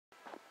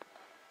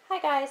Hi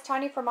guys,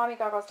 Tanya from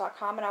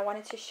MommyGoggles.com, and I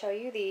wanted to show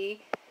you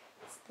the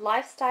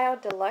Lifestyle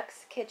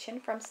Deluxe Kitchen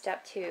from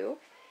Step 2.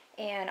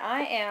 And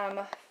I am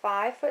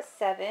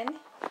 5'7",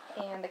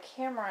 and the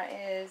camera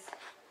is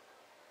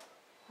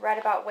right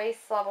about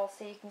waist level,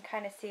 so you can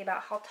kind of see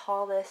about how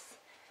tall this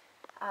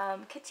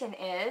kitchen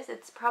is.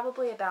 It's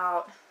probably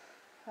about,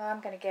 I'm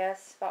going to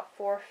guess, about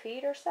 4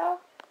 feet or so.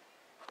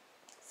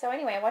 So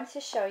anyway, I wanted to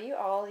show you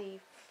all the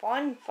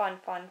fun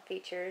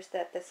features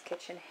that this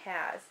kitchen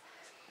has.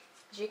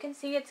 As you can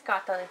see, it's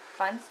got the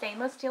fun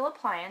stainless steel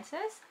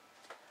appliances.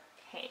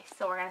 Okay,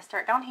 so we're going to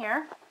start down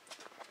here.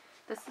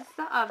 This is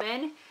the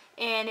oven,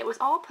 and it was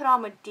all put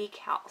on with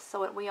decals,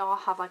 so we all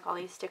have like all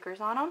these stickers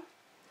on them.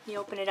 You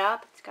open it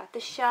up, it's got the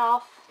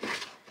shelf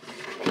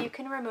that you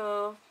can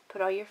remove,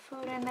 put all your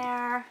food in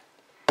there.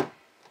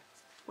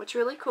 What's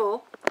really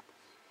cool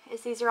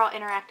is these are all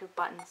interactive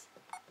buttons.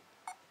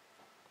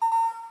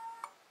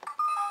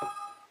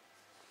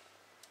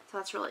 So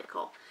that's really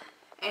cool.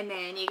 And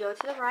then you go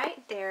to the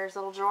right, there's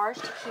little drawers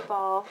to keep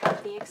all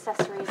of the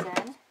accessories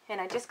in.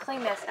 And I just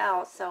cleaned this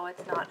out so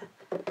it's not,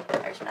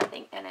 there's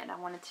nothing in it. I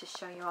wanted to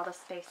show you all the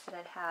space that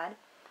it had.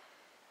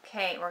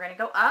 Okay, we're going to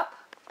go up.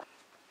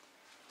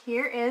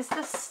 Here is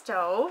the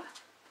stove.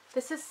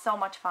 This is so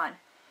much fun.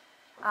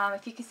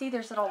 If you can see,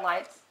 there's little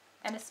lights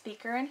and a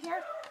speaker in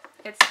here.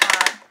 It's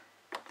got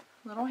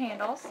little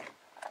handles.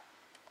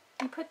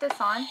 You put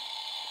this on.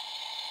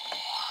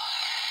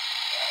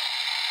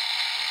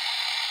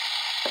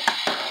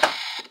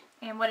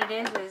 And what it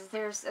is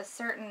there's a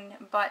certain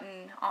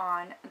button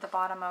on the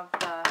bottom of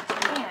the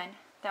pan.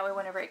 That way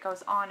whenever it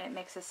goes on, it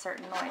makes a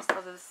certain noise.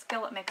 So the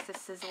skillet makes a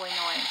sizzling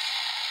noise.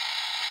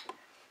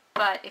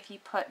 But if you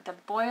put the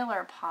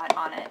boiler pot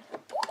on it,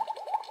 it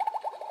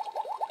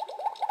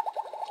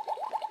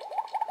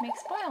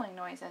makes boiling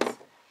noises.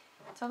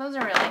 So those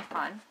are really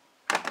fun.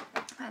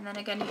 And then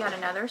again, you got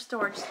another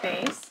storage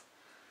space.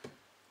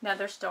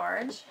 Another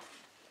storage.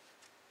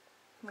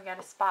 We got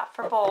a spot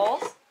for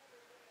bowls.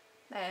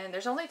 And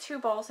there's only 2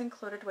 bowls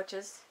included, which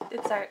is,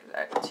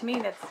 to me,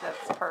 that's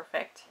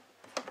perfect.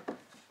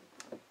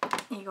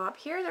 You go up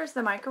here, there's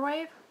the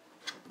microwave.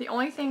 The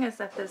only thing is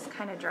that this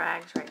kind of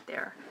drags right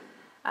there.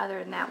 Other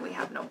than that, we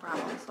have no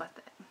problems with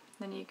it.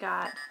 Then you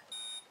got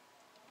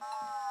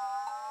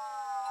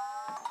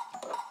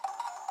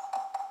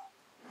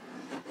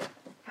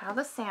all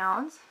the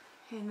sounds.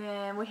 And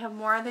then we have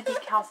more of the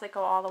decals that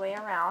go all the way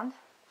around.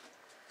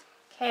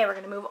 Okay, we're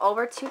going to move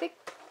over to the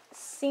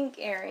sink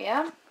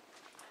area.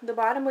 The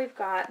bottom we've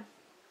got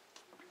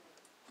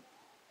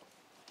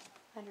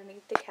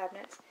underneath the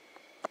cabinets,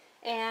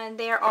 and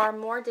there are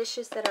more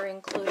dishes that are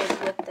included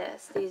with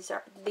this.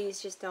 These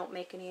just don't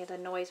make any of the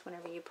noise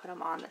whenever you put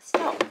them on the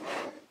stove.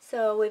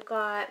 So we've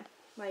got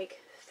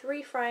like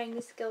 3 frying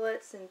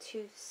skillets and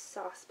 2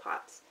 sauce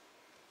pots,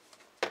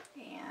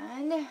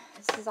 and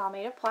this is all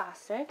made of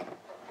plastic.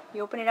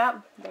 You open it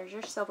up, there's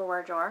your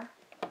silverware drawer.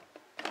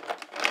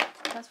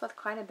 That's with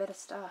quite a bit of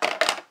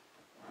stuff.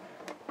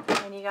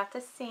 And you got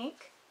the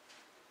sink.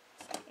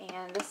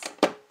 And this,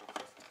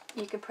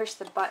 you can push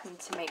the button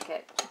to make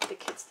it, the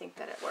kids think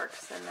that it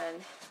works. And then,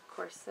 of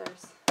course,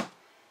 there's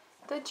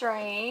the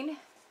drain.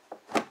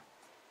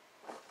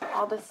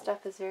 All this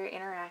stuff is very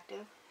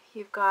interactive.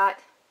 You've got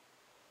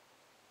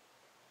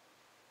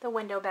the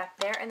window back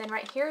there. And then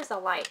right here is a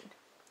light.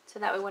 So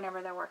that way,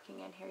 whenever they're working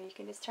in here, you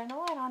can just turn the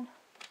light on.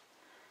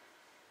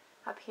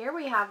 Up here,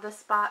 we have the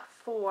spot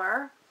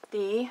for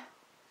the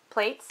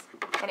plates.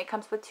 And it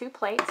comes with 2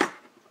 plates.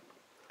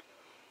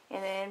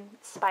 And then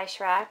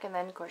spice rack, and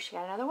then of course you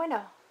got another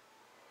window.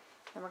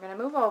 And we're going to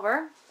move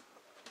over.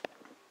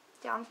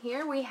 Down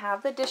here we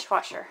have the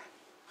dishwasher.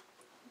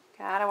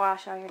 Gotta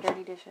wash all your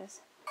dirty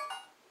dishes.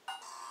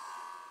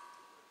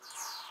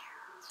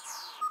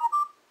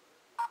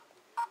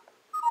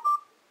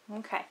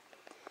 Okay.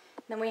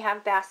 Then we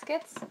have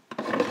baskets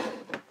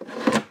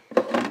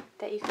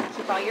that you can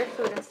keep all your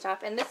food and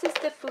stuff. And this is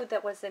the food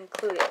that was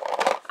included.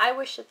 I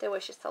wish that there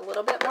was just a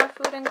little bit more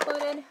food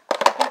included.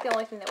 I think the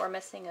only thing that we're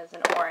missing is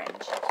an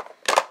orange.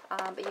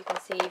 But you can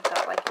see you've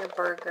got like your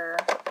burger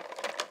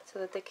so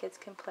that the kids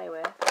can play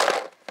with.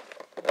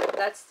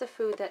 That's the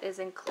food that is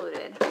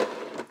included.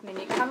 And then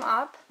you come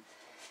up,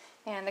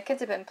 and the kids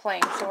have been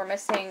playing, so we're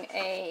missing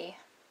a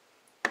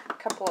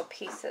couple of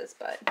pieces,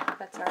 but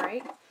that's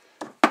alright.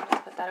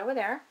 Just put that over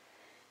there.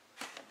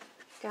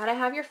 Gotta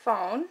have your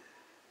phone.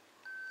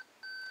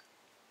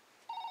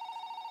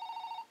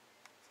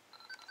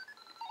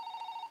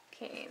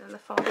 Okay, then the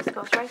phone just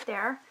goes right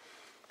there.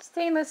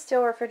 Stainless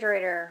steel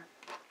refrigerator.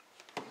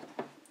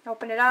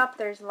 Open it up,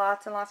 there's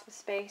lots and lots of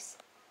space.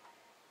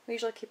 We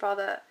usually keep all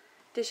the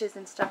dishes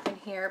and stuff in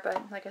here,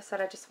 but like I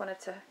said, I just wanted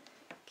to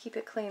keep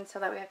it clean so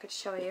that way I could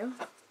show you.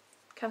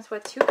 Comes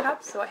with 2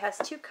 cups, so it has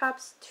 2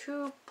 cups,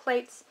 2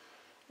 plates,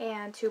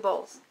 and 2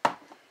 bowls.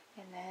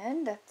 And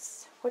then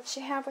that's what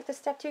you have with the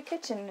Step 2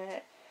 kitchen in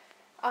it.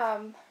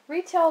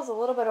 Retails a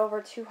little bit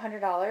over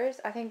 $200.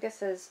 I think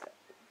this is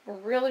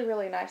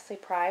really nicely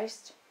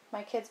priced.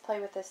 My kids play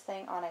with this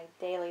thing on a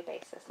daily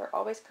basis. They're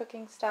always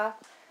cooking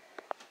stuff.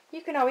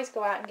 you can always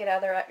go out and get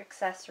other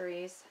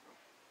accessories,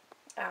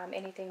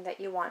 anything that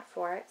you want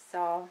for it.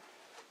 So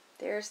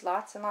there's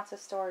lots and lots of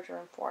storage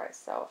room for it.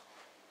 So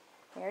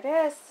here it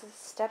is,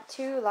 Step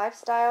 2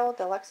 Lifestyle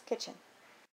Deluxe Kitchen.